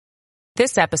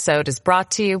This episode is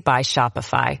brought to you by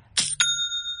Shopify.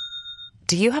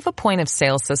 Do you have a point of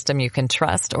sale system you can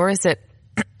trust, or is it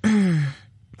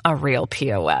a real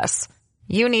POS?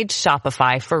 You need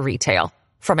Shopify for retail.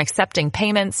 From accepting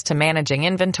payments to managing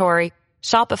inventory,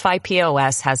 Shopify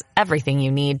POS has everything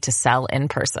you need to sell in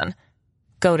person.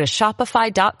 Go to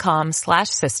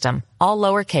shopify.com/system, all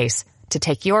lowercase, to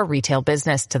take your retail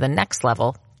business to the next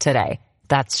level today.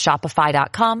 That's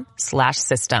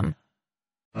shopify.com/system.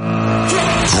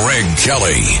 Greg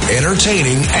Kelly,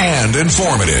 entertaining and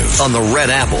informative on the Red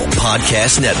Apple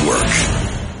Podcast Network.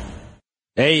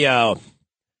 Hey,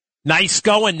 nice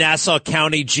going, Nassau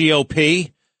County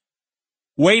GOP.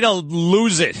 Way to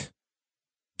lose it.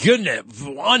 Goodness,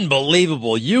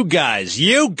 unbelievable. You guys.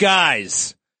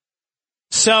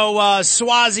 So,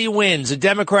 Suozzi wins, a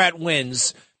Democrat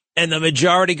wins, and the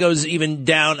majority goes even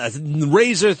down. A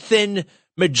razor-thin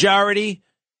majority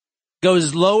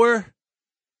goes lower.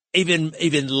 Even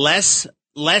less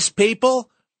people.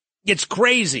 It's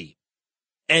crazy.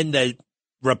 And the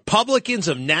Republicans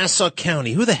of Nassau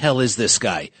County, who the hell is this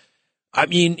guy? I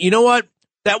mean, you know what?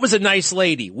 That was a nice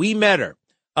lady. We met her.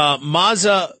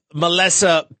 Maza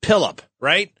Melissa Pillip,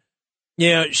 right?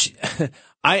 You know,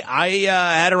 I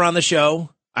had her on the show.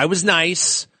 I was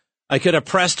nice. I could have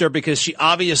pressed her because she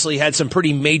obviously had some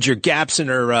pretty major gaps in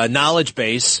her knowledge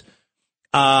base.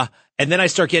 And then I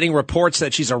start getting reports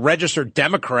that she's a registered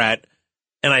Democrat,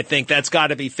 and I think that's got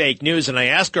to be fake news. And I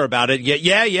ask her about it.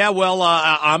 Yeah. Well,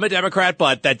 I'm a Democrat,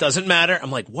 but that doesn't matter. I'm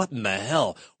like, what in the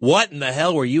hell? What in the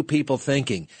hell were you people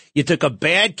thinking? You took a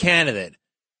bad candidate,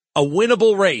 a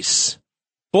winnable race.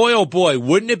 Boy, oh boy,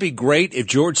 wouldn't it be great if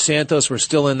George Santos were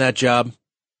still in that job?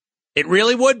 It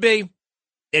really would be.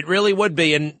 It really would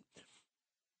be. And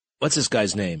what's this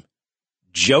guy's name?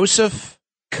 Joseph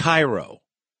Cairo.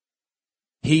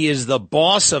 He is the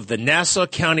boss of the Nassau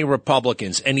County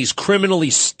Republicans, and he's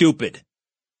criminally stupid.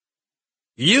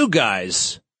 You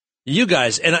guys,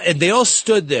 and they all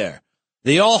stood there.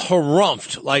 They all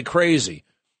harumphed like crazy,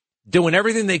 doing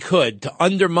everything they could to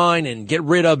undermine and get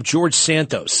rid of George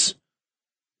Santos.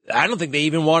 I don't think they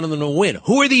even wanted them to win.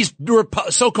 Who are these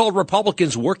so-called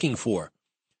Republicans working for?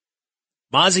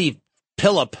 Mazi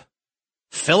Pillip,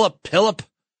 Philip Pillip,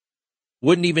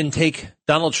 wouldn't even take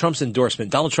Donald Trump's endorsement.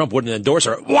 Donald Trump wouldn't endorse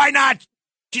her. Why not?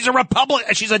 She's a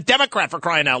Republican. She's a Democrat, for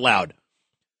crying out loud.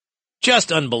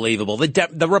 Just unbelievable.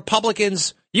 The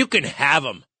Republicans, you can have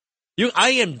them.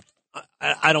 I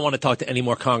don't want to talk to any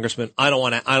more congressmen. I don't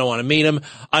want to meet them.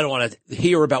 I don't want to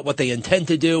hear about what they intend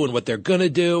to do and what they're going to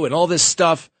do and all this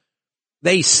stuff.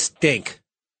 They stink.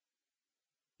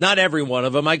 Not every one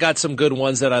of them. I got some good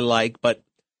ones that I like, but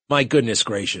my goodness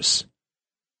gracious.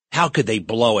 How could they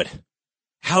blow it?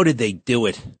 How did they do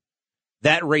it?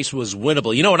 That race was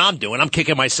winnable. You know what I'm doing? I'm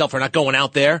kicking myself for not going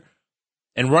out there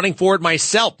and running for it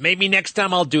myself. Maybe next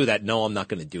time I'll do that. No, I'm not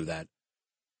going to do that.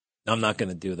 I'm not going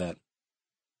to do that.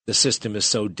 The system is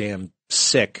so damn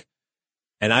sick,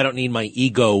 and I don't need my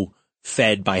ego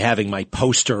fed by having my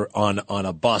poster on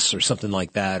a bus or something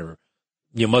like that. Or,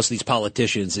 you know, most of these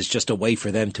politicians, it's just a way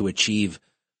for them to achieve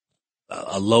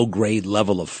a low-grade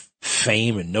level of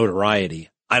fame and notoriety.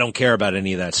 I don't care about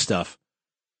any of that stuff.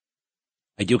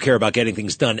 I do care about getting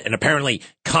things done, and apparently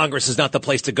Congress is not the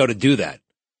place to go to do that.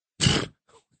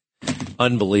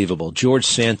 Unbelievable. George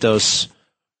Santos.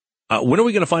 When are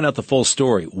we going to find out the full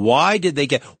story? Why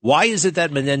is it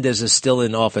that Menendez is still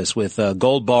in office with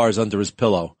gold bars under his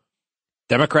pillow?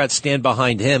 Democrats stand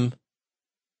behind him.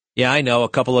 Yeah, I know. A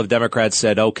couple of Democrats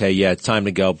said, okay, yeah, it's time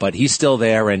to go, but he's still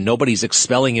there and nobody's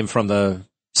expelling him from the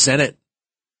Senate.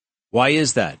 Why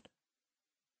is that?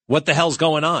 What the hell's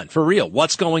going on? For real,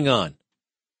 what's going on?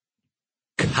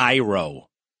 Cairo.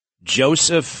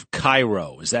 Joseph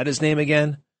Cairo. Is that his name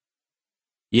again?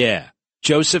 Yeah,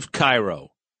 Joseph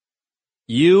Cairo.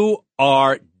 You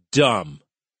are dumb.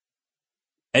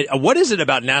 And what is it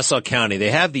about Nassau County? They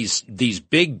have these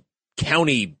big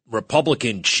county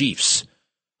Republican chiefs.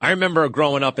 I remember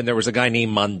growing up and there was a guy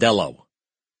named Mondello.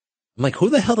 I'm like, who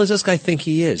the hell does this guy think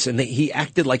he is? And he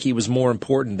acted like he was more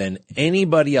important than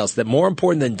anybody else, that more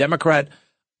important than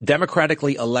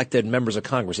democratically elected members of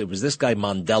Congress. It was this guy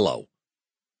Mondello,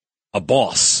 a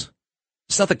boss.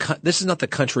 This is not the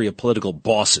country of political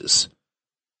bosses.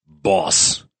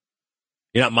 Boss.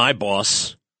 You're not my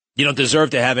boss. You don't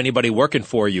deserve to have anybody working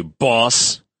for you,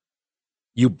 boss.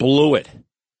 You blew it.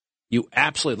 You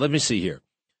absolutely, let me see here.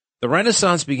 The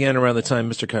Renaissance began around the time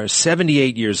Mr. Carr is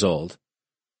 78 years old.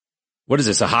 What is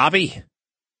this, a hobby?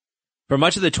 For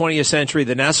much of the 20th century,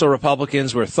 the Nassau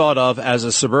Republicans were thought of as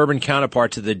a suburban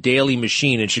counterpart to the Daily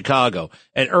Machine in Chicago,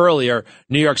 and earlier,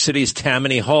 New York City's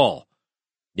Tammany Hall.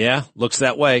 Yeah, looks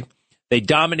that way. They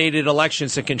dominated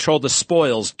elections and controlled the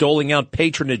spoils, doling out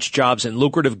patronage jobs and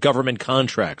lucrative government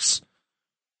contracts.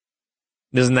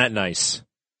 Isn't that nice?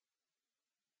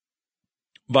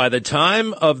 By the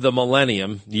time of the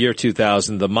millennium, year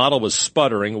 2000, the model was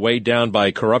sputtering, weighed down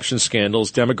by corruption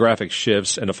scandals, demographic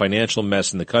shifts, and a financial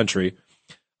mess in the country,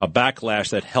 a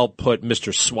backlash that helped put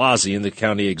Mr. Suozzi in the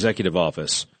county executive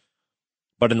office.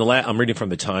 But I'm reading from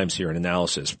the Times here, an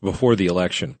analysis before the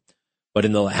election. But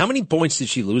how many points did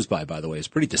she lose by the way? It's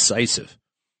pretty decisive.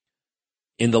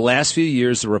 In the last few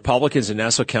years, the Republicans in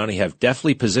Nassau County have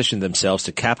deftly positioned themselves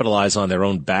to capitalize on their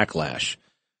own backlash.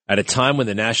 At a time when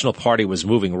the National Party was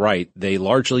moving right, they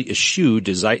largely eschewed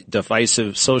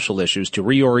divisive social issues to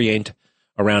reorient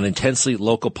around intensely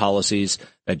local policies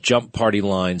that jump party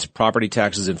lines, property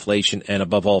taxes, inflation, and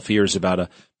above all, fears about a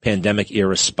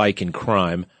pandemic-era spike in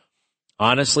crime.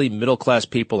 Honestly, middle-class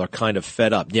people are kind of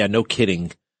fed up. Yeah, no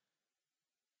kidding.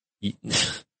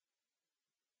 Does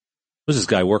this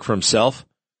guy work for himself?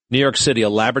 New York City, a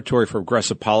laboratory for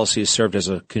progressive policy, has served as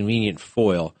a convenient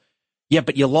foil. Yeah,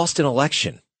 but you lost an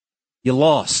election. You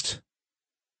lost.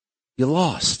 You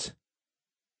lost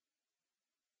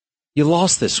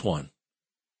this one.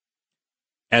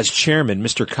 As chairman,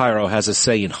 Mr. Cairo has a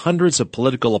say in hundreds of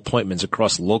political appointments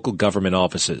across local government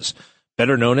offices,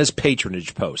 better known as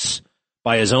patronage posts.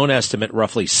 By his own estimate,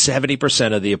 roughly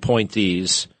 70% of the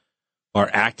appointees are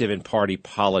active in party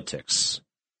politics.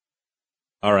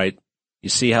 All right. You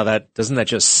see how doesn't that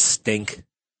just stink?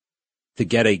 To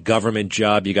get a government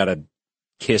job, you got to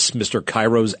kiss Mr.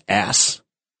 Cairo's ass.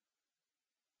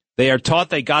 They are taught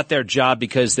they got their job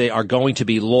because they are going to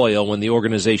be loyal when the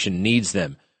organization needs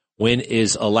them. When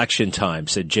is election time,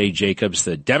 said Jay Jacobs,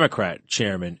 the Democrat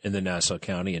chairman in Nassau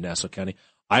County.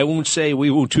 I won't say we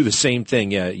won't do the same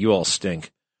thing. Yeah, you all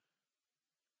stink.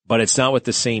 But it's not with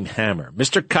the same hammer.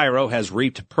 Mr. Cairo has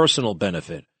reaped personal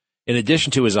benefit. In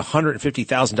addition to his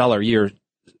 $150,000 a year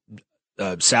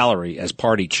salary as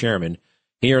party chairman,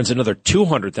 he earns another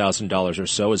 $200,000 or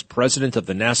so as president of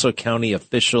the Nassau County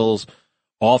Officials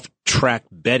Off-Track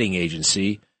Betting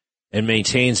Agency and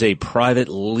maintains a private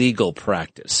legal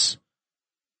practice.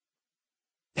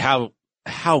 How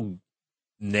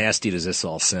nasty does this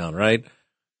all sound, right?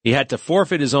 He had to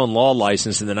forfeit his own law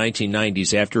license in the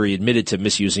 1990s after he admitted to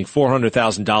misusing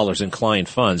 $400,000 in client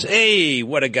funds. Hey,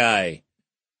 what a guy.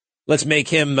 Let's make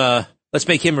him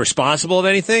responsible of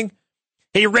anything.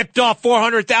 He ripped off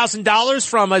 $400,000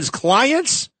 from his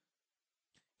clients.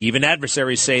 Even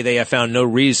adversaries say they have found no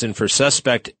reason for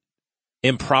suspect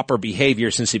improper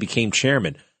behavior since he became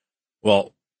chairman.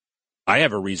 Well, I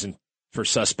have a reason for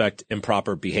suspect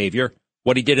improper behavior.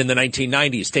 What he did in the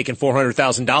 1990s, taking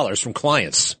 $400,000 from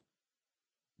clients.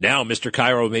 Now, Mr.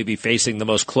 Cairo may be facing the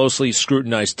most closely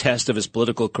scrutinized test of his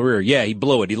political career. Yeah, he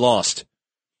blew it. He lost.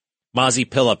 Mazi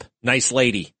Pilip, nice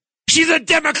lady. She's a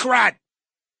Democrat.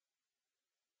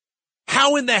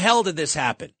 How in the hell did this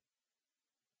happen?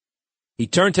 He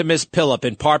turned to Ms. Pilip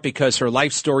in part because her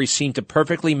life story seemed to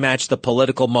perfectly match the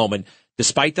political moment,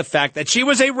 despite the fact that she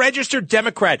was a registered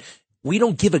Democrat. We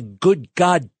don't give a good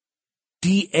God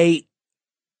DA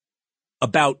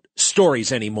about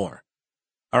stories anymore.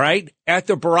 All right?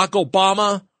 After Barack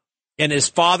Obama and his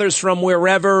father's from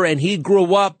wherever and he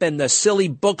grew up and the silly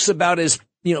books about his,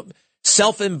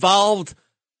 self-involved,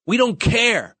 we don't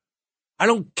care. I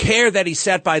don't care that he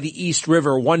sat by the East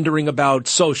River wondering about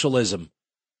socialism.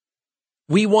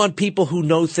 We want people who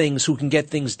know things, who can get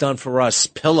things done for us.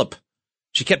 Pilip,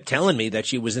 she kept telling me that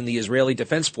she was in the Israeli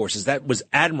Defense Forces. That was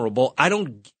admirable.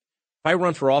 If I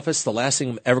run for office, the last thing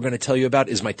I'm ever going to tell you about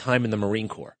is my time in the Marine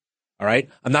Corps. All right?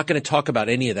 I'm not going to talk about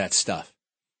any of that stuff.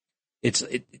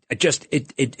 It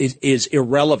is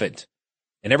irrelevant.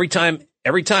 And every time,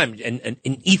 and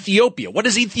in Ethiopia, what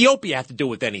does Ethiopia have to do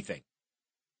with anything?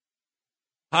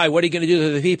 Hi, what are you going to do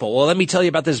to the people? Well, let me tell you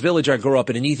about this village I grew up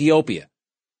in Ethiopia.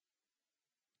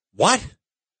 What?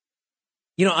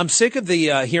 I'm sick of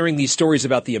hearing these stories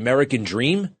about the American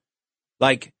dream.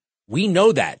 Like, we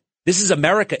know that. This is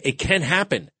America. It can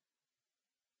happen.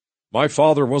 My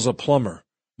father was a plumber.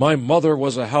 My mother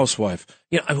was a housewife.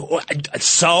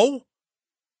 So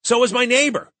was my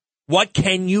neighbor. What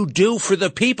can you do for the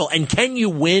people? And can you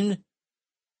win?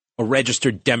 A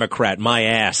registered Democrat, my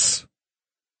ass.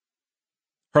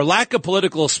 Her lack of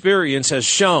political experience has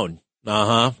shown,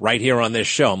 right here on this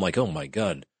show. I'm like, oh my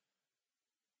God.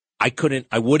 I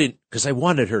wouldn't, because I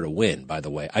wanted her to win, by the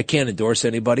way. I can't endorse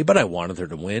anybody, but I wanted her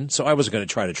to win, so I was going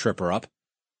to try to trip her up.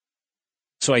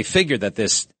 So I figured that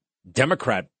this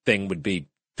Democrat thing would be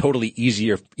totally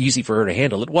easy for her to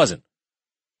handle. It wasn't.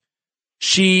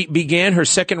 She began her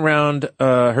second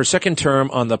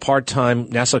term on the part-time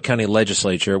Nassau County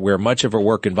Legislature, where much of her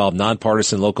work involved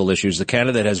nonpartisan local issues. The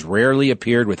candidate has rarely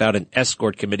appeared without an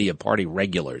escort committee of party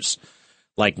regulars,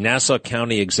 like Nassau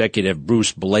County Executive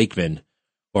Bruce Blakeman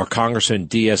or Congressman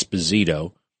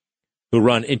D'Esposito, who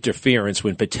run interference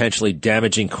when potentially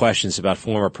damaging questions about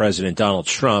former President Donald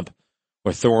Trump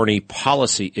or thorny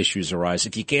policy issues arise.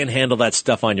 If you can't handle that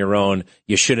stuff on your own,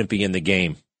 you shouldn't be in the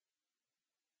game.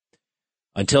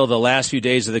 Until the last few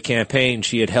days of the campaign,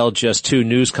 she had held just 2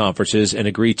 news conferences and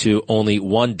agreed to only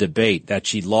 1 debate that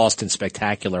she lost in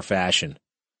spectacular fashion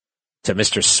to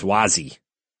Mr. Suozzi,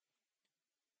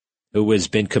 who has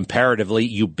been comparatively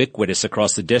ubiquitous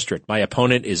across the district. My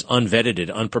opponent is unvetted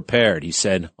and unprepared, he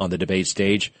said on the debate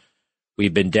stage.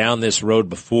 We've been down this road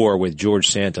before with George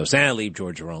Santos. Leave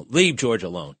George alone. Leave George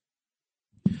alone.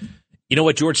 You know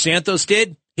what George Santos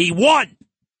did? He won!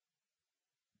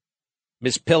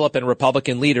 Ms. Pillip and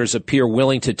Republican leaders appear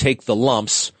willing to take the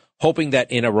lumps, hoping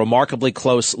that in a remarkably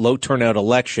close, low-turnout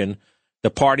election,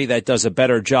 the party that does a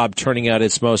better job turning out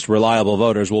its most reliable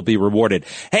voters will be rewarded.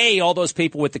 Hey, all those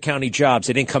people with the county jobs,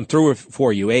 they didn't come through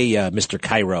for you, Mr.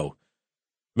 Cairo.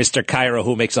 Mr. Cairo,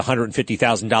 who makes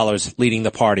 $150,000 leading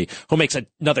the party, who makes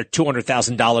another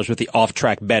 $200,000 with the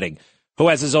off-track betting, who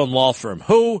has his own law firm,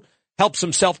 who helps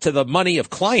himself to the money of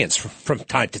clients from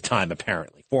time to time,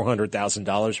 apparently.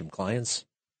 $400,000 from clients.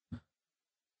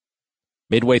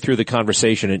 Midway through the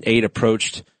conversation, an aide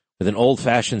approached with an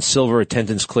old-fashioned silver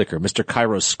attendance clicker. Mr.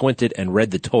 Cairo squinted and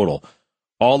read the total.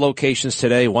 All locations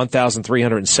today,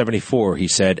 1,374, he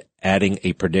said, adding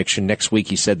a prediction. Next week,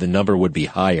 he said the number would be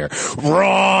higher.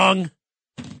 Wrong!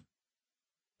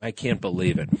 I can't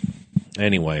believe it.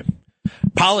 Anyway,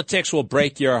 politics will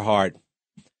break your heart.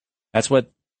 That's what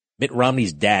Mitt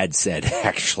Romney's dad said,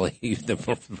 actually. He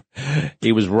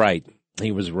was right.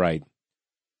 He was right.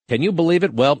 Can you believe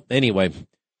it? Well, anyway,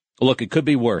 look, it could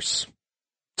be worse.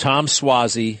 Tom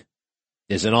Suozzi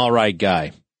is an all right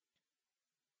guy,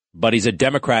 but he's a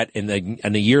Democrat in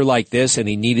a year like this, and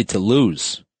he needed to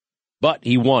lose. But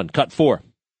he won. Cut 4.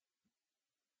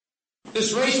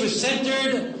 This race was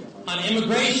centered on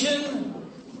immigration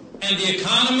and the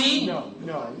economy,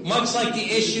 much like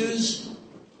the issues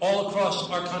all across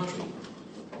our country.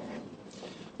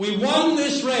 We won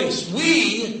this race.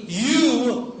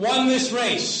 You won this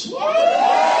race.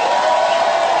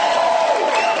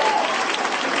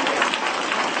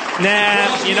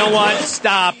 Nah, you know what?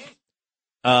 Stop.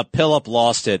 Pillip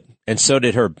lost it, and so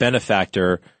did her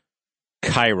benefactor,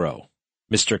 Cairo,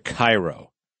 Mr.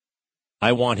 Cairo.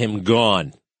 I want him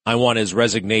gone. I want his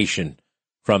resignation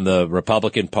from the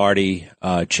Republican Party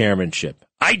chairmanship.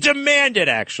 I demand it,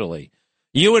 actually.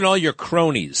 You and all your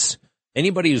cronies.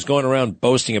 Anybody who's going around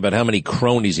boasting about how many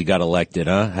cronies he got elected,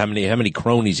 huh? How many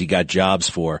cronies he got jobs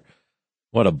for.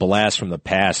 What a blast from the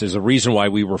past. There's a reason why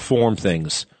we reform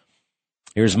things.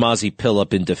 Here's Mazi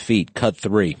Pillip in defeat. Cut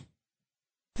 3.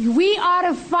 We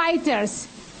are fighters.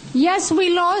 Yes, we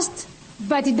lost,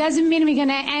 but it doesn't mean we're going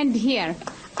to end here.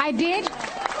 I did.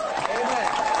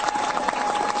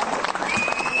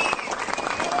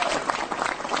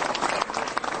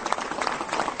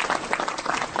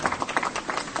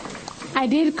 I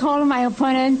did call my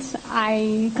opponent.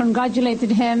 I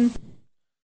congratulated him.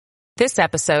 This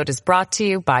episode is brought to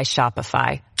you by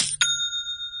Shopify.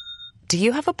 Do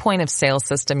you have a point of sale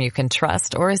system you can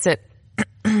trust, or is it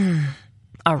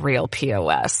a real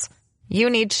POS?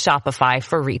 You need Shopify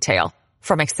for retail.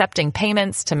 From accepting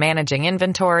payments to managing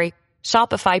inventory,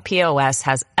 Shopify POS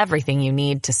has everything you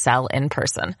need to sell in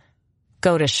person.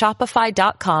 Go to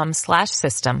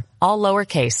shopify.com/system, all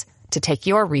lowercase, to take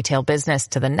your retail business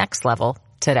to the next level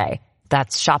today.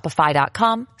 That's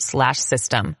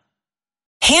shopify.com/system.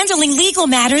 Handling legal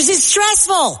matters is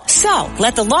stressful. So,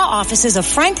 let the law offices of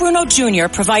Frank Bruno Jr.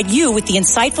 provide you with the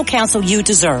insightful counsel you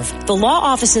deserve. The law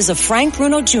offices of Frank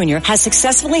Bruno Jr. has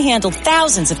successfully handled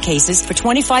thousands of cases for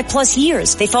 25 plus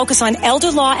years. They focus on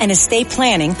elder law and estate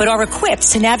planning, but are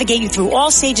equipped to navigate you through all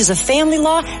stages of family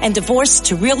law and divorce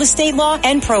to real estate law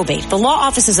and probate. The law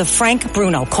offices of Frank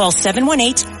Bruno. Call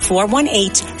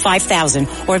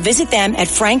 718-418-5000 or visit them at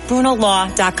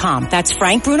frankbrunolaw.com. That's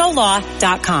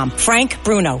frankbrunolaw.com. Frank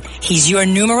Bruno. He's your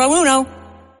numero uno.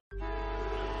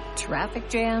 Traffic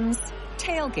jams,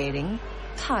 tailgating,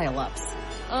 pile-ups.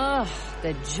 Ugh,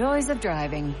 the joys of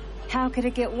driving. How could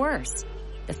it get worse?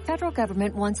 The federal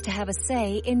government wants to have a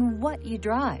say in what you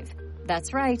drive.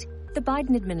 That's right. The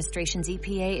Biden administration's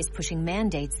EPA is pushing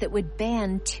mandates that would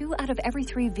ban 2 out of every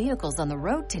 3 vehicles on the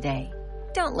road today.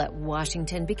 Don't let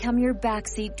Washington become your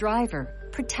backseat driver.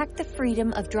 Protect the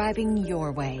freedom of driving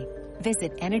your way.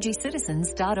 Visit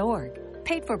EnergyCitizens.org.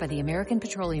 Paid for by the American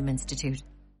Petroleum Institute.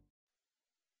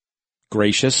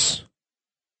 Gracious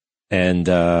and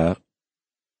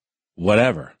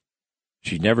whatever.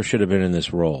 She never should have been in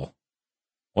this role.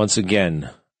 Once again,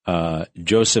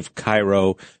 Joseph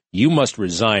Cairo, you must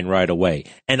resign right away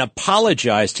and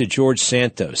apologize to George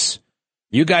Santos.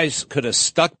 You guys could have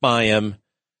stuck by him.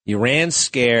 You ran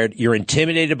scared. You're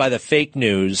intimidated by the fake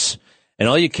news. And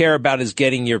all you care about is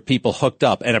getting your people hooked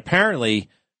up. And apparently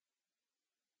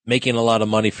making a lot of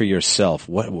money for yourself.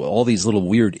 What all these little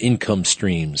weird income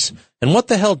streams. And what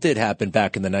the hell did happen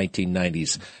back in the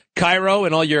 1990s? Cairo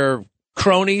and all your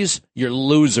cronies, you're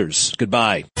losers.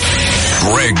 Goodbye.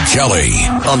 Greg Kelly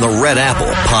on the Red Apple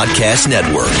Podcast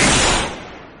Network.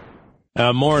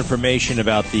 More information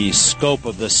about the scope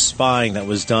of the spying that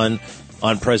was done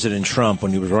on President Trump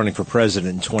when he was running for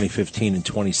president in 2015 and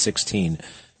 2016.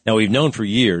 Now, we've known for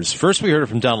years. First, we heard it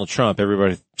from Donald Trump.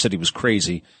 Everybody said he was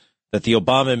crazy, that the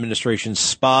Obama administration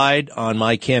spied on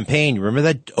my campaign. You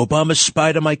remember that? Obama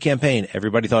spied on my campaign.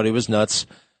 Everybody thought he was nuts,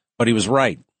 but he was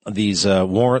right. These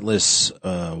warrantless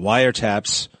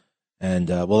wiretaps, and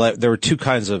there were two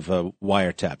kinds of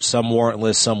wiretaps, some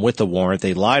warrantless, some with the warrant.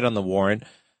 They lied on the warrant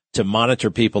to monitor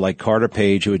people like Carter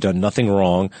Page, who had done nothing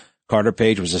wrong. Carter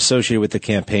Page was associated with the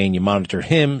campaign. You monitor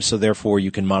him, so therefore you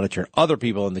can monitor other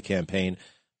people in the campaign.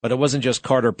 But it wasn't just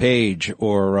Carter Page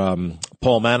or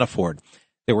Paul Manafort.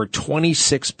 There were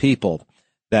 26 people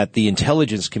that the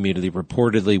intelligence community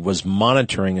reportedly was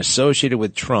monitoring associated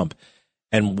with Trump.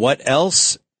 And what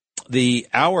else?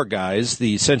 Our guys,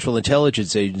 the Central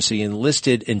Intelligence Agency,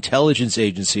 enlisted intelligence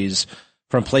agencies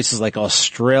from places like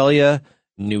Australia,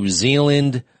 New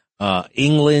Zealand,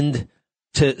 England,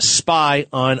 to spy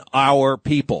on our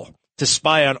people, to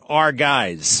spy on our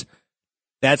guys.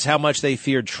 That's how much they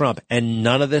feared Trump. And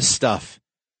none of this stuff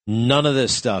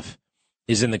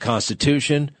is in the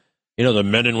Constitution. You know, the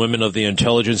men and women of the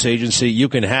intelligence agency, you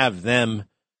can have them.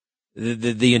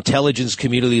 The intelligence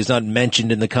community is not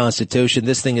mentioned in the Constitution.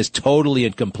 This thing is totally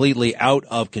and completely out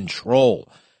of control.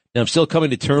 Now, I'm still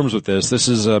coming to terms with this. This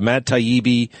is Matt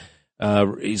Taibbi.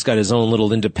 He's got his own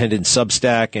little independent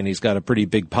Substack, and he's got a pretty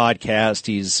big podcast.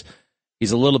 He's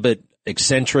a little bit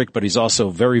eccentric, but he's also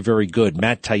very, very good.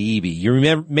 Matt Taibbi.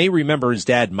 You may remember his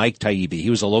dad, Mike Taibbi. He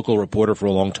was a local reporter for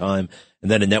a long time, and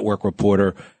then a network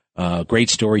reporter. Great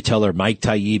storyteller, Mike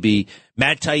Taibbi.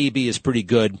 Matt Taibbi is pretty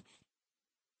good.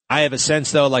 I have a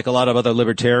sense, though, like a lot of other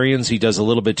libertarians, he does a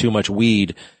little bit too much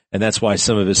weed, and that's why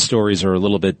some of his stories are a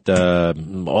little bit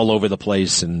all over the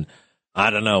place. And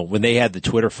I don't know, when they had the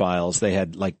Twitter files, they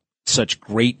had like such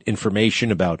great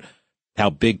information about how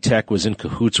big tech was in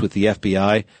cahoots with the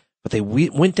FBI, but they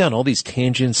went down all these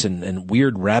tangents and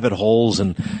weird rabbit holes,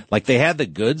 and like they had the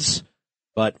goods,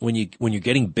 but when you're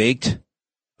getting baked,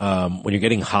 when you're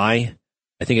getting high,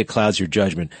 I think it clouds your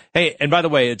judgment. Hey, and by the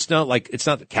way, it's not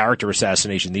the character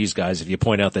assassination. These guys, if you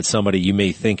point out that somebody you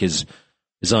may think is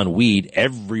on weed,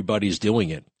 everybody's doing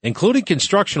it, including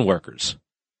construction workers,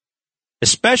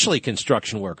 especially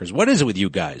construction workers. What is it with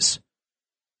you guys?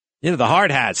 You know, the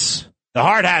hard hats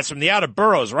from the outer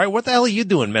boroughs, right? What the hell are you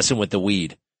doing messing with the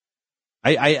weed?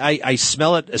 I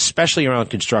smell it, especially around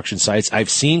construction sites.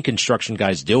 I've seen construction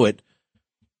guys do it.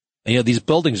 You know, these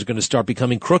buildings are going to start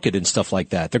becoming crooked and stuff like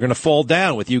that. They're going to fall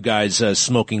down with you guys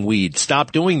smoking weed.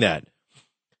 Stop doing that.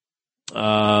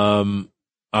 I'm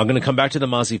going to come back to the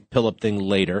Mazi Pilip thing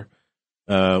later.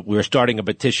 We're starting a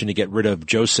petition to get rid of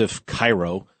Joseph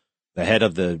Cairo, the head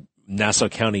of the Nassau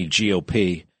County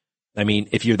GOP. I mean,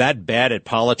 if you're that bad at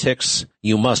politics,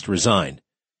 you must resign.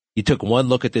 You took one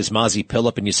look at this Mazi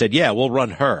Pilip and you said, yeah, we'll run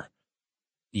her.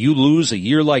 You lose a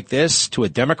year like this to a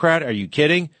Democrat? Are you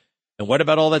kidding? And what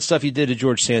about all that stuff you did to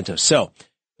George Santos? So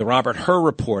the Robert Hur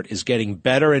report is getting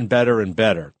better and better and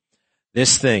better.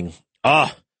 This thing,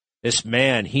 this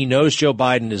man, he knows Joe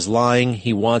Biden is lying.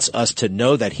 He wants us to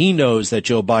know that he knows that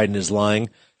Joe Biden is lying.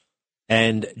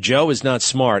 And Joe is not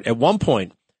smart. At one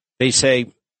point, they say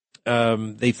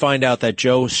they find out that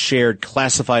Joe shared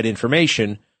classified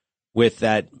information with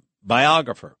that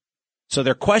biographer. So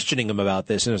they're questioning him about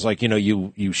this. And it's like, you know,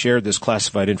 you shared this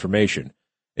classified information.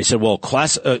 They said,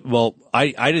 well,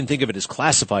 I didn't think of it as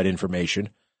classified information.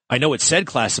 I know it said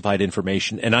classified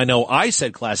information, and I know I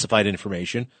said classified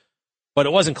information, but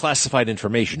it wasn't classified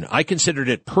information. I considered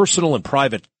it personal and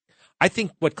private. I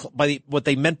think what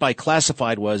they meant by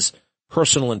classified was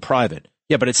personal and private.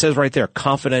 Yeah, but it says right there,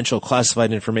 confidential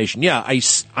classified information. Yeah,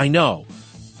 I know,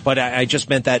 but I just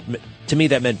meant that, to me,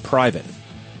 that meant private.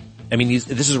 I mean,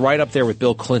 this is right up there with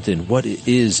Bill Clinton. What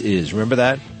is. Remember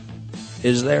that?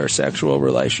 Is there a sexual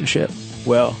relationship?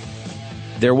 Well,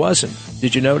 there wasn't.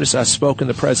 Did you notice I spoke in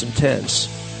the present tense?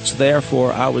 So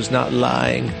therefore, I was not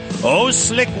lying. Oh,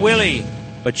 Slick Willie.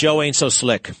 But Joe ain't so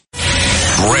slick.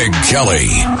 Greg Kelly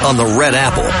on the Red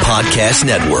Apple Podcast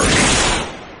Network.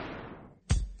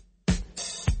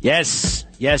 Yes,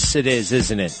 it is,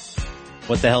 isn't it?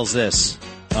 What the hell's this?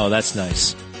 Oh, that's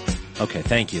nice. Okay,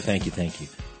 thank you.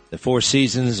 The Four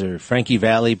Seasons or Frankie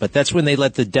Valli, but that's when they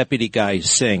let the deputy guy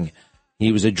sing.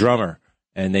 He was a drummer,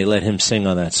 and they let him sing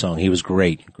on that song. He was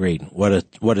great. What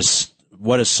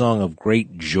a song of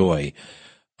great joy.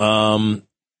 The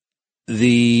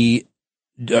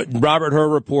Robert Hur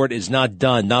report is not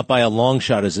done. Not by a long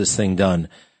shot is this thing done.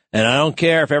 And I don't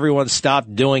care if everyone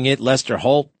stopped doing it. Lester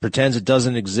Holt pretends it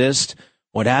doesn't exist.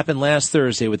 What happened last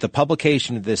Thursday with the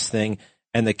publication of this thing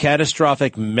and the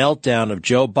catastrophic meltdown of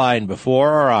Joe Biden before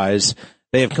our eyes,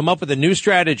 they have come up with a new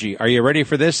strategy. Are you ready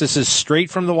for this? This is straight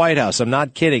from the White House. I'm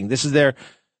not kidding.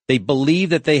 They believe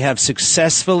that they have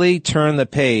successfully turned the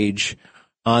page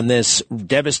on this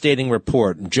devastating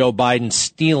report. Joe Biden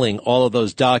stealing all of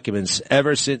those documents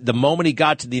ever since the moment he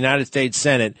got to the United States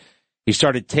Senate. He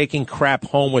started taking crap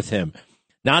home with him,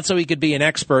 not so he could be an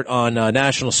expert on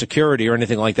national security or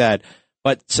anything like that,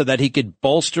 but so that he could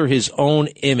bolster his own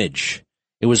image.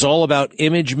 It was all about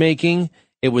image making.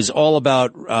 It was all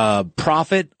about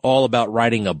profit, all about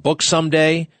writing a book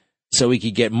someday so he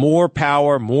could get more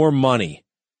power, more money.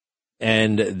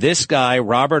 And this guy,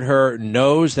 Robert Hur,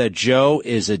 knows that Joe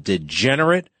is a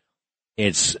degenerate.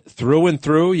 It's through and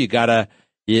through. You got to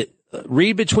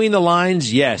read between the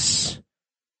lines, yes,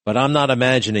 but I'm not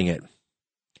imagining it.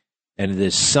 And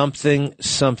there's something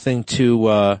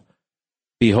to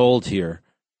behold here.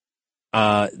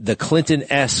 The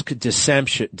Clinton-esque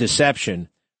deception,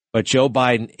 but Joe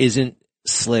Biden isn't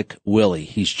Slick Willie.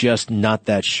 He's just not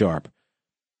that sharp.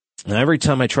 And every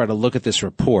time I try to look at this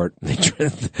report,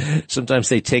 sometimes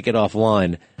they take it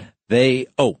offline.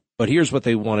 But here's what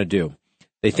they want to do.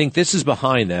 They think this is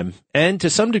behind them, and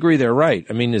to some degree they're right.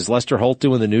 I mean, is Lester Holt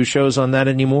doing the news shows on that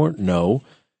anymore? No.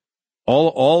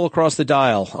 All across the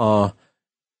dial,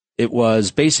 it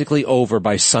was basically over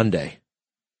by Sunday.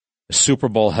 The Super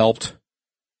Bowl helped,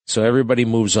 so everybody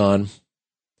moves on.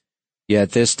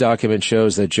 Yet this document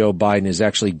shows that Joe Biden is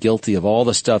actually guilty of all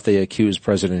the stuff they accuse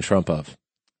President Trump of.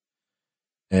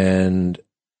 And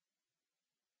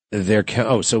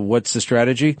so what's the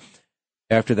strategy?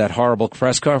 After that horrible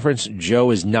press conference,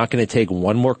 Joe is not going to take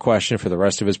one more question for the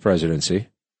rest of his presidency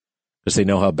because they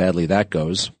know how badly that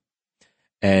goes.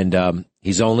 And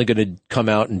he's only going to come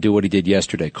out and do what he did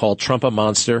yesterday, call Trump a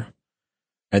monster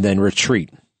and then retreat.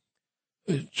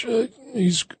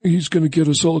 He's going to get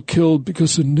us all killed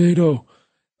because of NATO.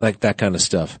 Like that kind of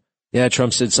stuff. Yeah,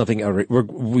 Trump said something.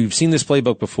 We've seen this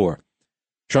playbook before.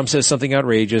 Trump says something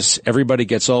outrageous. Everybody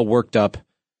gets all worked up.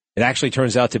 It actually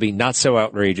turns out to be not so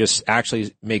outrageous,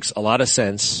 actually makes a lot of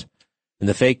sense. And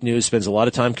the fake news spends a lot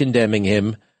of time condemning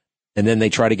him. And then they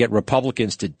try to get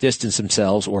Republicans to distance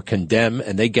themselves or condemn,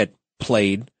 and they get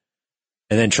played.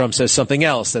 And then Trump says something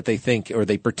else that they think or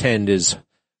they pretend is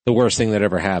the worst thing that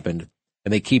ever happened.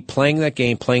 And they keep playing that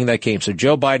game. So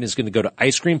Joe Biden is going to go to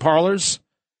ice cream parlors,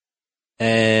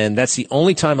 and that's the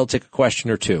only time he'll take a question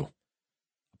or two.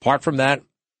 Apart from that,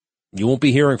 you won't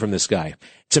be hearing from this guy.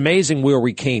 It's amazing where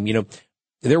we came. You know,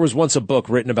 there was once a book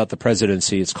written about the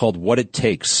presidency. It's called What It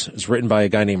Takes. It was written by a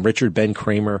guy named Richard Ben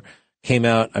Cramer. Came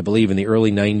out, I believe, in the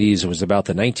early 90s. It was about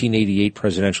the 1988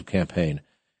 presidential campaign.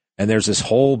 And there's this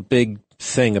whole big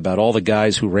thing about all the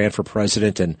guys who ran for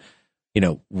president and, you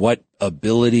know, what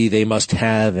ability they must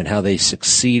have and how they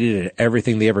succeeded at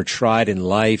everything they ever tried in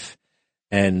life,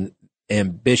 and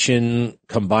ambition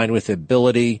combined with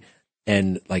ability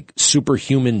and like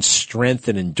superhuman strength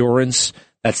and endurance.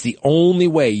 That's the only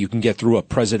way you can get through a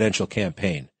presidential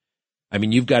campaign. I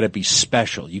mean, you've got to be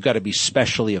special. You've got to be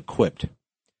specially equipped.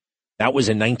 That was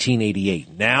in 1988.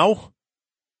 Now,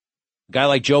 a guy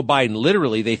like Joe Biden,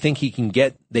 literally, they think they can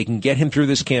get him through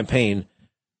this campaign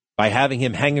by having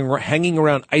him hanging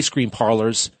around ice cream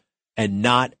parlors and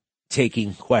not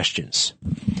taking questions.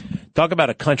 Talk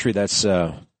about a country that's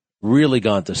really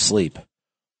gone to sleep,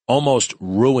 almost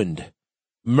ruined.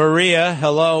 Maria,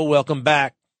 hello, welcome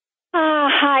back.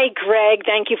 Hi, Greg.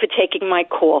 Thank you for taking my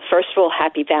call. First of all,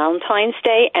 happy Valentine's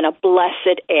Day and a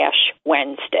blessed Ash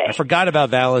Wednesday. I forgot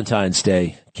about Valentine's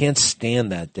Day. Can't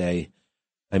stand that day.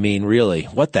 I mean, really,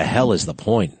 what the hell is the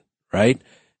point, right?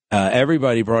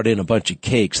 Everybody brought in a bunch of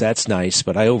cakes. That's nice,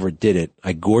 but I overdid it.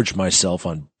 I gorged myself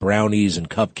on brownies and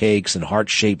cupcakes and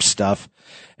heart-shaped stuff,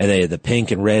 and they had the pink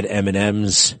and red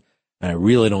M&Ms, and I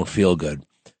really don't feel good.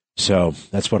 So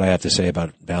that's what I have to say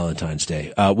about Valentine's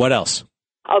Day. What else?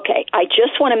 Okay, I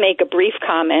just want to make a brief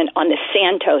comment on the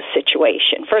Santos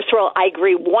situation. First of all, I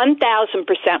agree 1,000%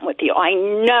 with you. I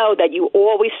know that you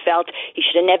always felt he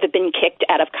should have never been kicked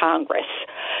out of Congress.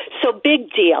 So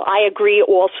big deal. I agree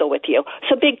also with you.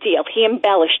 So big deal. He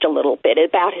embellished a little bit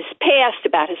about his past,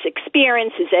 about his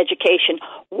experience, his education.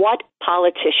 What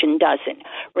politician doesn't?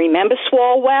 Remember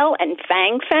Swalwell and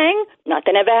Fang Fang?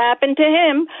 Nothing ever happened to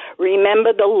him.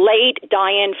 Remember the late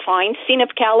Dianne Feinstein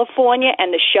of California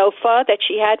and the chauffeur that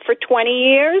she had for 20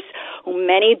 years, who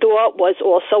many thought was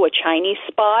also a Chinese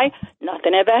spy?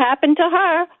 Nothing ever happened to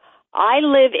her. I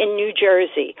live in New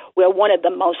Jersey, where one of the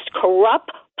most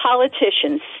corrupt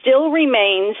politicians still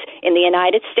remains in the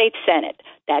United States Senate.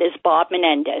 That is Bob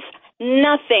Menendez.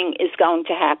 Nothing is going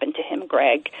to happen to him,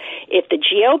 Greg. If the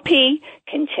GOP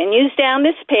continues down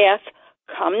this path,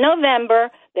 come November,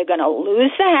 they're going to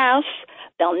lose the House.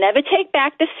 They'll never take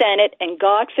back the Senate, and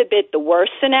God forbid the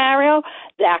worst scenario,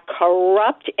 that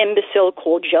corrupt imbecile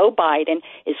called Joe Biden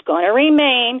is going to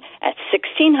remain at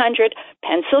 1600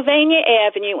 Pennsylvania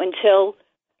Avenue until,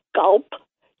 gulp,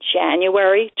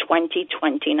 January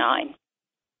 2029.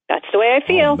 That's the way I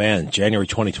feel. Oh, man, January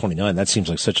 2029, that seems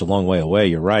like such a long way away.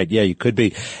 You're right. Yeah, you could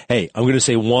be. Hey, I'm going to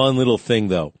say one little thing,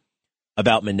 though,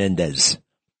 about Menendez.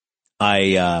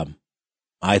 I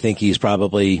think he's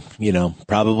probably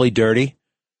dirty.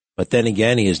 But then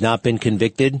again, he has not been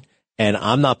convicted, and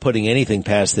I'm not putting anything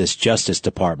past this Justice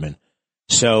Department.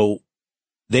 So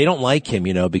they don't like him,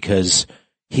 because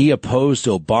he opposed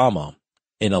Obama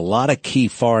in a lot of key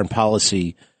foreign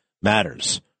policy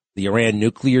matters. The Iran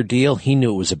nuclear deal, he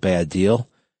knew it was a bad deal.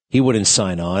 He wouldn't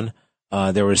sign on.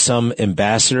 There was some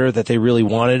ambassador that they really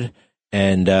wanted,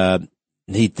 and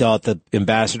he thought the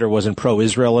ambassador wasn't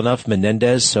pro-Israel enough,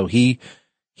 Menendez, so he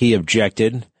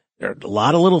objected. There are a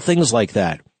lot of little things like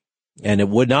that. And it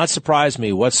would not surprise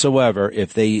me whatsoever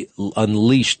if they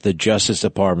unleashed the Justice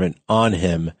Department on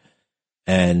him,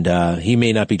 and he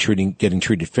may not be getting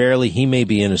treated fairly. He may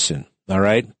be innocent. All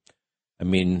right. I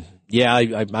mean, yeah,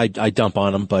 I dump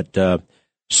on him, but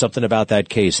something about that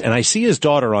case. And I see his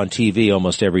daughter on TV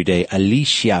almost every day,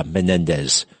 Alicia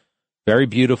Menendez. Very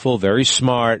beautiful, very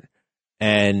smart.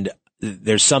 And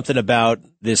there's something about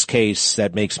this case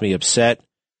that makes me upset,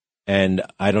 and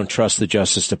I don't trust the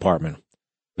Justice Department.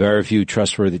 Very few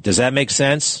trustworthy. Does that make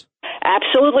sense?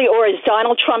 Absolutely. Or as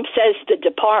Donald Trump says, the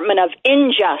Department of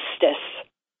Injustice.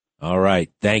 All right.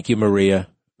 Thank you, Maria,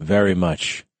 very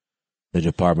much. The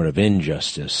Department of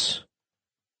Injustice.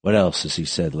 What else has he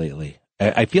said lately?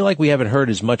 I feel like we haven't heard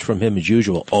as much from him as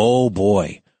usual. Oh,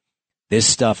 boy. This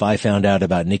stuff I found out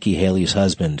about Nikki Haley's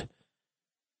husband.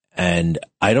 And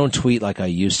I don't tweet like I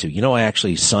used to. I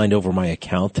actually signed over my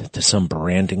account to some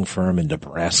branding firm in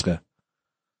Nebraska.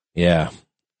 Yeah.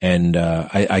 And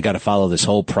I got to follow this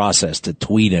whole process to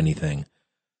tweet anything.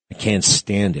 I can't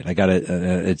stand it.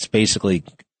 It's basically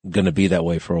going to be that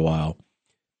way for a while.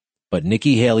 But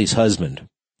Nikki Haley's husband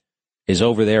is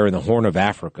over there in the Horn of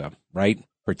Africa, right?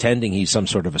 Pretending he's some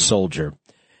sort of a soldier.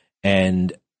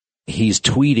 And he's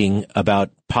tweeting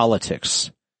about politics.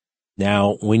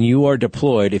 Now, when you are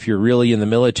deployed, if you're really in the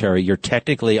military, you're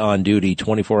technically on duty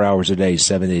 24 hours a day,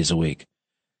 7 days a week.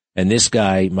 And this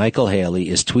guy, Michael Haley,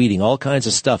 is tweeting all kinds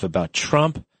of stuff about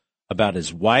Trump, about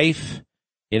his wife.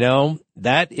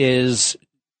 That is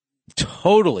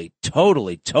totally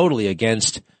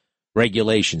against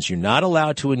regulations. You're not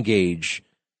allowed to engage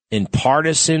in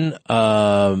partisan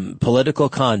political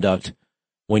conduct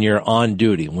when you're on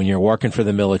duty, when you're working for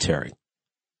the military.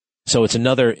 So it's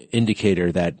another indicator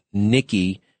that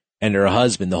Nikki and her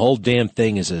husband, the whole damn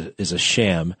thing is a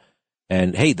sham.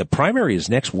 And hey, the primary is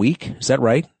next week. Is that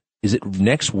right? Is it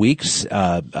next week's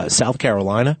South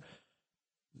Carolina?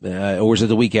 Or is it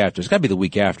the week after? It's got to be the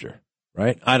week after,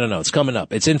 right? I don't know. It's coming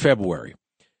up. It's in February.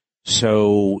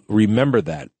 So remember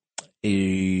that.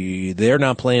 They're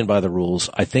not playing by the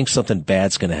rules. I think something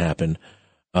bad's going to happen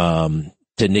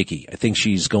to Nikki. I think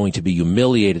she's going to be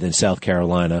humiliated in South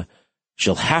Carolina.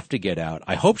 She'll have to get out.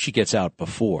 I hope she gets out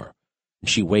before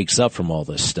she wakes up from all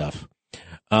this stuff.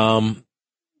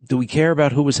 Do we care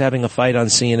about who was having a fight on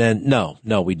CNN?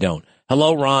 No, we don't.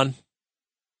 Hello, Ron.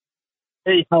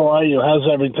 Hey, how are you? How's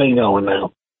everything going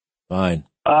now? Fine.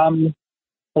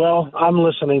 Well, I'm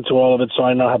listening to all of it, so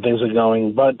I know how things are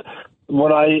going. But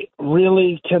what I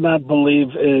really cannot believe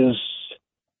is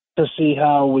to see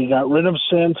how we got rid of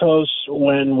Santos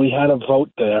when we had a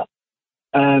vote there.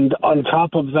 And on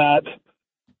top of that,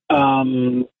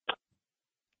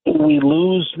 we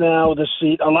lose now the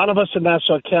seat. A lot of us in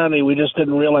Nassau County, we just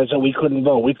didn't realize that we couldn't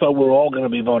vote. We thought we were all going to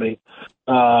be voting.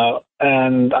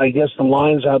 And I guess the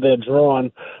lines how they're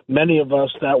drawn, many of us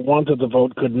that wanted to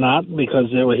vote could not because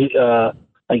they were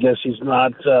I guess he's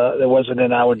not, it wasn't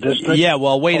in our district. Yeah,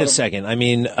 well, wait a second. I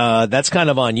mean, that's kind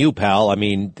of on you, pal. I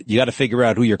mean, you got to figure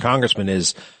out who your congressman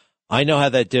is. I know how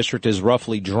that district is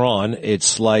roughly drawn.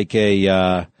 It's like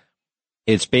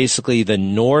it's basically the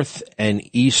north and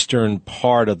eastern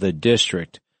part of the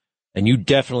district. And you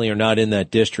definitely are not in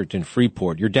that district in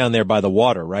Freeport. You're down there by the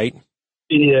water, right?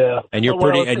 Yeah. And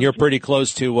you're pretty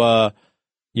close to,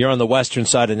 you're on the western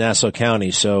side of Nassau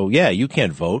County. So yeah, you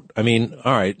can't vote. I mean,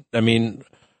 all right. I mean,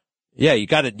 yeah,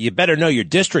 you better know your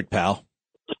district, pal.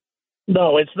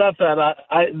 No, it's not that.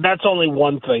 That's only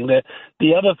one thing.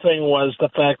 The other thing was the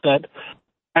fact that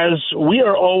as we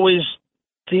are always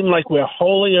seem like we're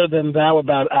holier than thou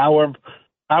about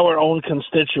our own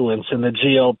constituents in the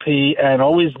GOP and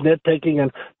always nitpicking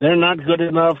and they're not good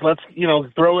enough. Let's,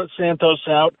 throw it Santos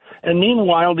out. And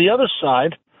meanwhile, the other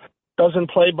side doesn't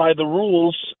play by the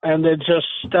rules and they're just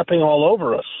stepping all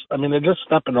over us. I mean, they're just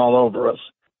stepping all over us.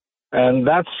 And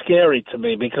that's scary to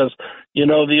me because,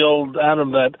 the old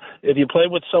Adam that if you play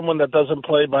with someone that doesn't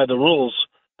play by the rules,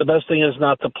 the best thing is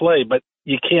not to play, but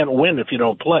you can't win if you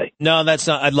don't play. No, that's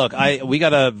not. Look, we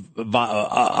gotta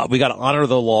honor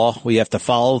the law. We have to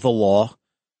follow the law.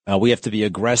 We have to be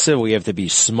aggressive. We have to be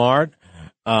smart.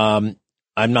 I'm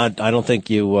not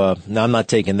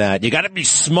taking that. You got to be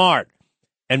smart.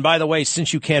 And by the way,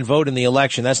 since you can't vote in the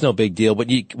election, that's no big deal.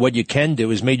 But what you can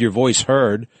do is make your voice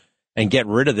heard and get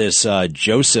rid of this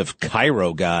Joseph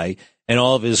Cairo guy and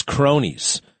all of his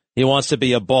cronies. He wants to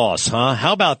be a boss, huh?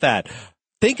 How about that?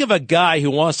 Think of a guy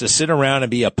who wants to sit around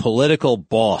and be a political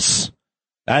boss.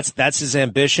 That's his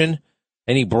ambition,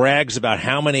 and he brags about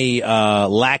how many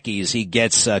lackeys he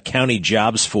gets county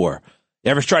jobs for.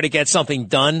 You ever try to get something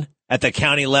done at the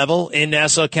county level in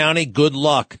Nassau County? Good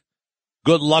luck.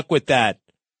 Good luck with that.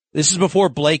 This is before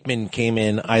Blakeman came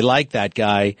in. I like that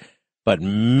guy. But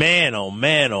man, oh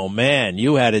man,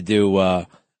 you had to do,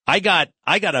 I got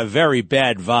a very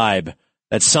bad vibe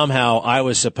that somehow I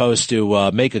was supposed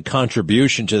to, make a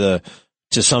contribution to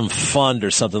some fund or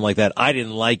something like that. I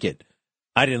didn't like it.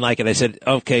 I said,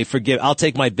 okay, I'll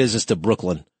take my business to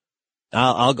Brooklyn.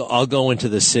 I'll go into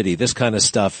the city. This kind of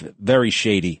stuff, very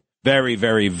shady. Very,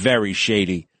 very, very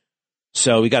shady.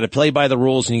 So we got to play by the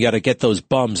rules and you got to get those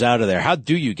bums out of there. How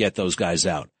do you get those guys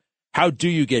out? How do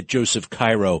you get Joseph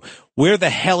Cairo? Where the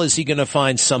hell is he going to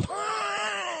find some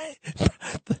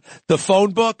the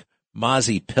phone book?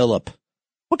 Mazi Pilip.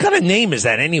 What kind of name is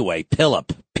that anyway?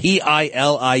 Pilip.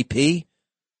 P-I-L-I-P?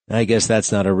 I guess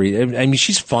that's not a reason. I mean,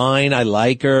 she's fine. I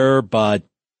like her, but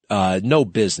no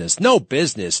business. No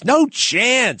business. No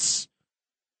chance.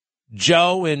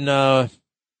 Joe in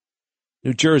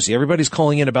New Jersey. Everybody's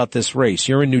calling in about this race.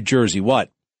 You're in New Jersey.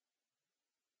 What?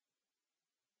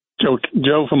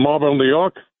 Joe from Marlboro, New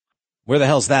York. Where the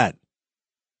hell's that?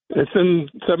 It's in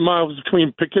 7 miles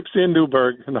between Poughkeepsie and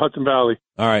Newburgh in the Hudson Valley.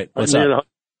 All right. What's up?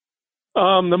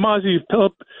 The Mazi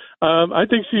Pilip, I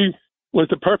think she was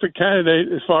the perfect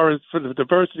candidate as far as for the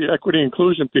diversity, equity,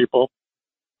 inclusion people.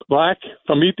 Black,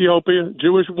 from Ethiopia,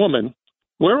 Jewish woman.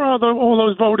 Where are all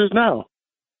those voters now?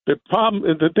 The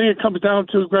thing it comes down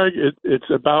to, Greg, it's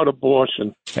about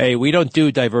abortion. Hey, we don't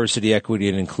do diversity, equity,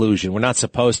 and inclusion. We're not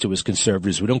supposed to as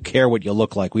conservatives. We don't care what you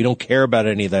look like. We don't care about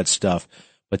any of that stuff.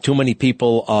 But too many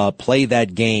people play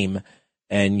that game,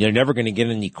 and you're never going to get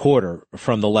any quarter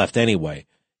from the left anyway.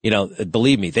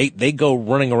 Believe me, they go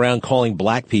running around calling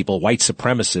black people white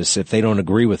supremacists if they don't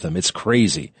agree with them. It's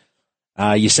crazy.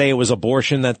 You say it was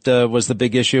abortion that was the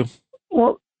big issue?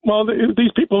 Well,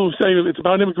 these people who say it's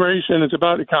about immigration, it's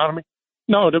about economy.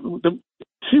 No,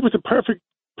 she was the perfect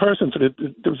person for the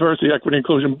diversity, equity,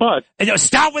 inclusion. But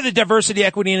stop with the diversity,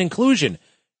 equity, and inclusion.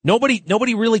 Nobody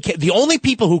really cared. The only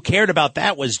people who cared about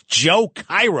that was Joe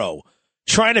Cairo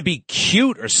trying to be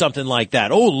cute or something like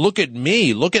that. Oh, look at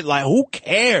me. Who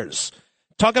cares?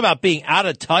 Talk about being out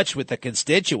of touch with the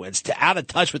constituents, out of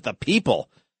touch with the people.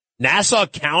 Nassau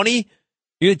County.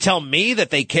 You tell me that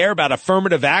they care about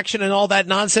affirmative action and all that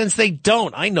nonsense? They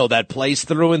don't. I know that place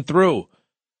through and through.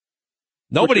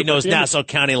 Nobody knows Nassau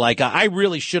County like I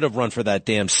really should have run for that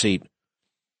damn seat.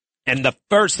 And the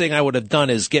first thing I would have done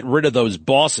is get rid of those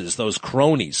bosses, those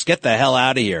cronies. Get the hell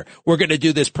out of here. We're going to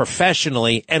do this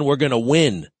professionally, and we're going to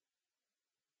win.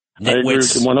 I agree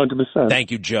with you 100%.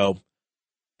 Thank you, Joe.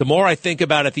 The more I think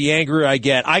about it, the angrier I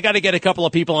get. I got to get a couple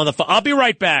of people on the phone. I'll be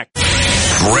right back.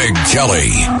 Greg Kelly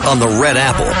on the Red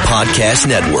Apple Podcast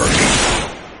Network.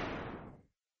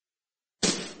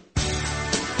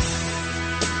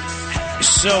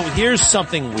 So here's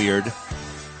something weird.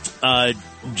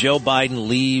 Joe Biden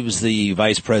leaves the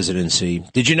vice presidency.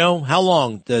 Did you know how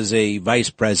long does a vice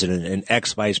president, an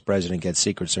ex-vice president, get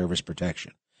Secret Service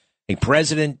protection? A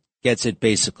president gets it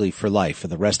basically for life, for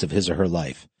the rest of his or her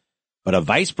life. But a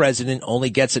vice president only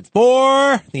gets it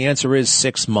for, the answer is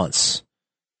 6 months.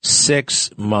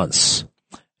 6 months.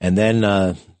 And then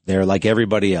they're like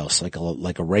everybody else, like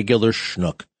a regular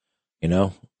schnook, you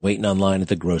know, waiting online at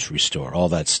the grocery store, all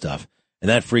that stuff. And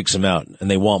that freaks them out. And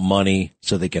they want money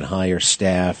so they can hire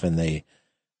staff, and they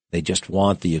just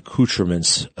want the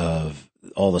accoutrements of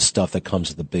all the stuff that comes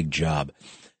with the big job.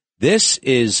 This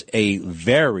is a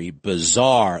very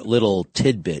bizarre little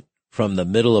tidbit from the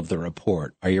middle of the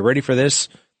report. Are you ready for this?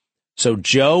 So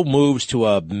Joe moves to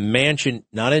a mansion,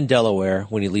 not in Delaware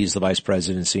when he leaves the vice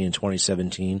presidency in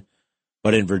 2017,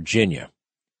 but in Virginia.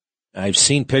 I've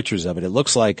seen pictures of it. It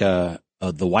looks like the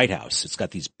White House. It's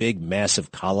got these big,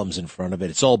 massive columns in front of it.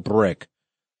 It's all brick.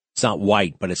 It's not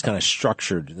white, but it's kind of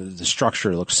structured. The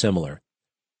structure looks similar.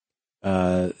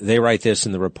 They write this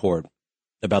in the report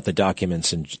about the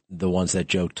documents and the ones that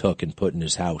Joe took and put in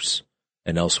his house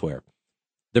and elsewhere.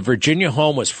 The Virginia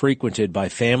home was frequented by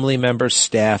family members,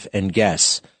 staff, and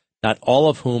guests, not all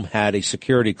of whom had a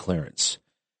security clearance.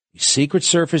 A Secret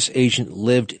Service agent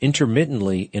lived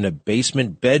intermittently in a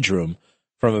basement bedroom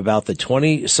from about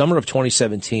the summer of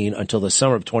 2017 until the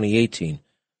summer of 2018,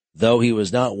 though he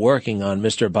was not working on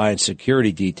Mr. Biden's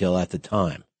security detail at the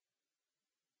time.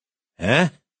 Huh?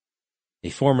 A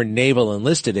former naval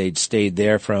enlisted aide stayed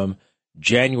there from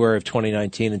January of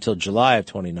 2019 until July of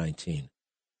 2019.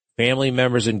 Family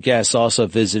members and guests also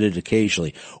visited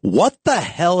occasionally. What the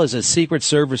hell is a Secret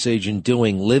Service agent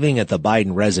doing living at the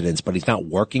Biden residence, but he's not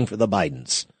working for the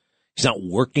Bidens? He's not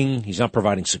working. He's not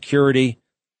providing security.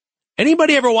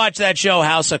 Anybody ever watch that show,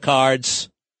 House of Cards?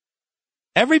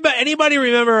 Anybody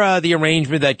remember the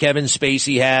arrangement that Kevin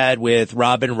Spacey had with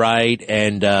Robin Wright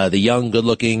and the young,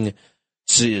 good-looking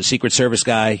Secret Service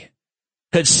guy?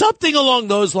 Could something along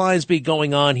those lines be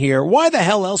going on here? Why the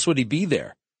hell else would he be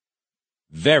there?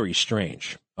 Very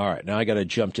strange. All right, now I got to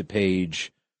jump to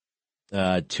page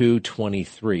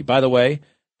 223. By the way,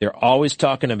 they're always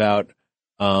talking about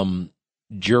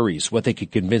juries, what they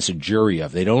could convince a jury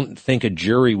of. They don't think a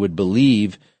jury would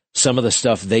believe some of the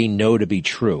stuff they know to be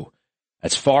true.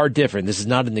 That's far different. This is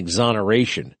not an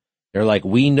exoneration. They're like,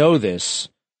 we know this,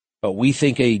 but we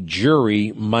think a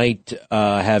jury might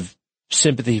have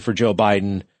sympathy for Joe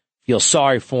Biden, feel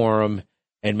sorry for him,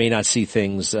 and may not see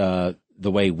things the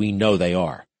way we know they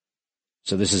are.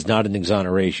 So this is not an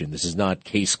exoneration. This is not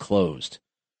case closed.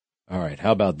 All right,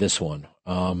 how about this one?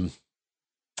 All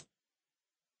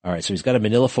right, so he's got a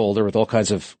manila folder with all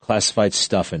kinds of classified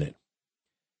stuff in it.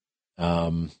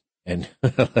 And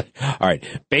all right,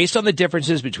 based on the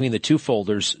differences between the two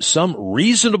folders, some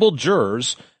reasonable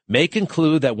jurors may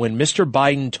conclude that when Mr.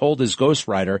 Biden told his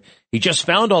ghostwriter he just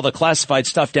found all the classified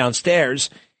stuff downstairs,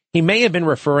 he may have been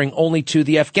referring only to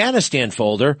the Afghanistan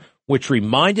folder, which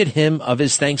reminded him of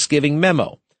his Thanksgiving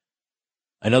memo.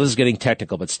 I know this is getting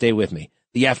technical, but stay with me.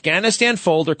 The Afghanistan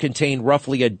folder contained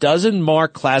roughly a dozen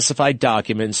marked classified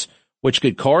documents, which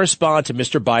could correspond to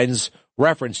Mr. Biden's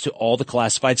reference to all the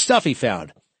classified stuff he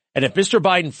found. And if Mr.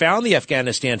 Biden found the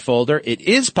Afghanistan folder, it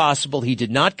is possible he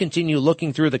did not continue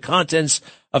looking through the contents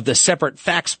of the separate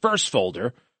Facts First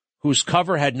folder, whose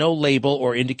cover had no label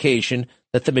or indication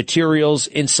that the materials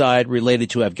inside related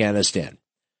to Afghanistan.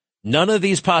 None of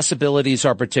these possibilities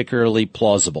are particularly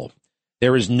plausible.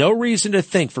 There is no reason to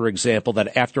think, for example,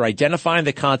 that after identifying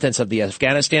the contents of the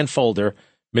Afghanistan folder,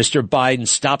 Mr. Biden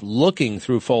stopped looking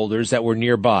through folders that were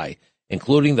nearby,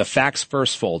 including the Facts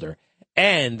First folder,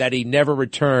 and that he never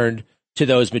returned to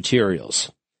those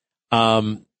materials.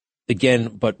 Again,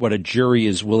 but what a jury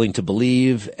is willing to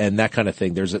believe and that kind of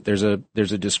thing, there's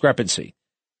a discrepancy.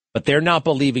 But they're not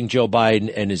believing Joe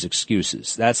Biden and his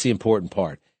excuses. That's the important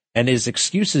part. And his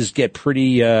excuses get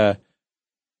pretty, they're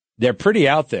pretty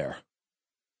out there.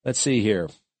 Let's see here.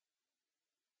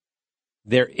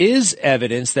 There is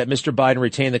evidence that Mr. Biden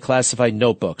retained the classified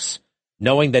notebooks,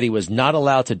 knowing that he was not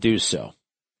allowed to do so.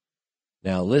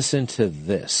 Now listen to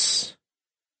this.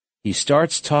 He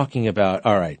starts talking about,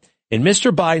 all right, in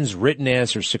Mr. Biden's written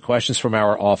answers to questions from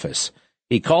our office,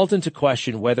 he called into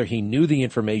question whether he knew the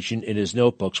information in his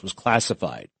notebooks was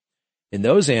classified. In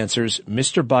those answers,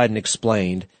 Mr. Biden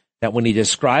explained that when he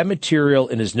described material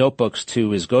in his notebooks to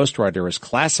his ghostwriter as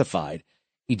classified,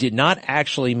 he did not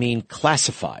actually mean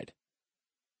classified.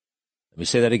 Let me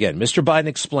say that again. Mr. Biden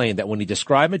explained that when he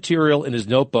described material in his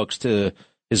notebooks to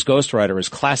his ghostwriter as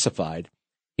classified,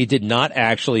 he did not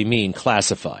actually mean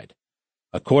classified.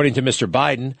 According to Mr.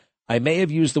 Biden, I may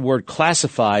have used the word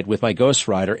classified with my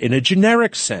ghostwriter in a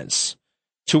generic sense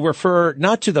to refer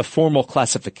not to the formal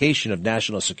classification of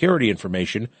national security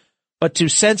information, but to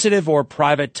sensitive or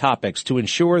private topics to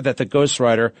ensure that the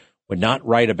ghostwriter would not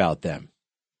write about them.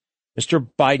 Mr.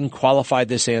 Biden qualified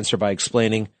this answer by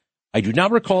explaining, I do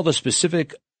not recall the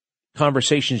specific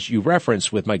conversations you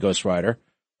referenced with my ghostwriter,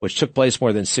 which took place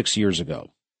more than 6 years ago.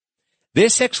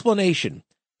 This explanation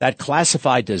that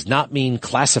classified does not mean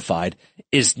classified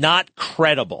is not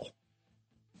credible.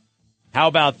 How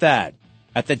about that?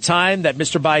 At the time that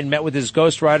Mr. Biden met with his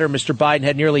ghostwriter, Mr. Biden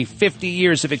had nearly 50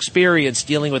 years of experience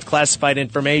dealing with classified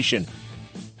information.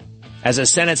 As a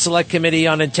Senate Select Committee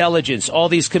on Intelligence, all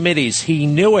these committees, he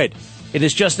knew it. It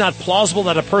is just not plausible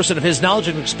that a person of his knowledge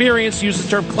and experience used the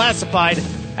term classified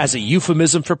as a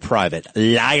euphemism for private.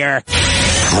 Liar.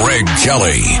 Greg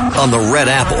Kelly on the Red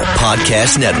Apple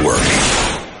Podcast Network.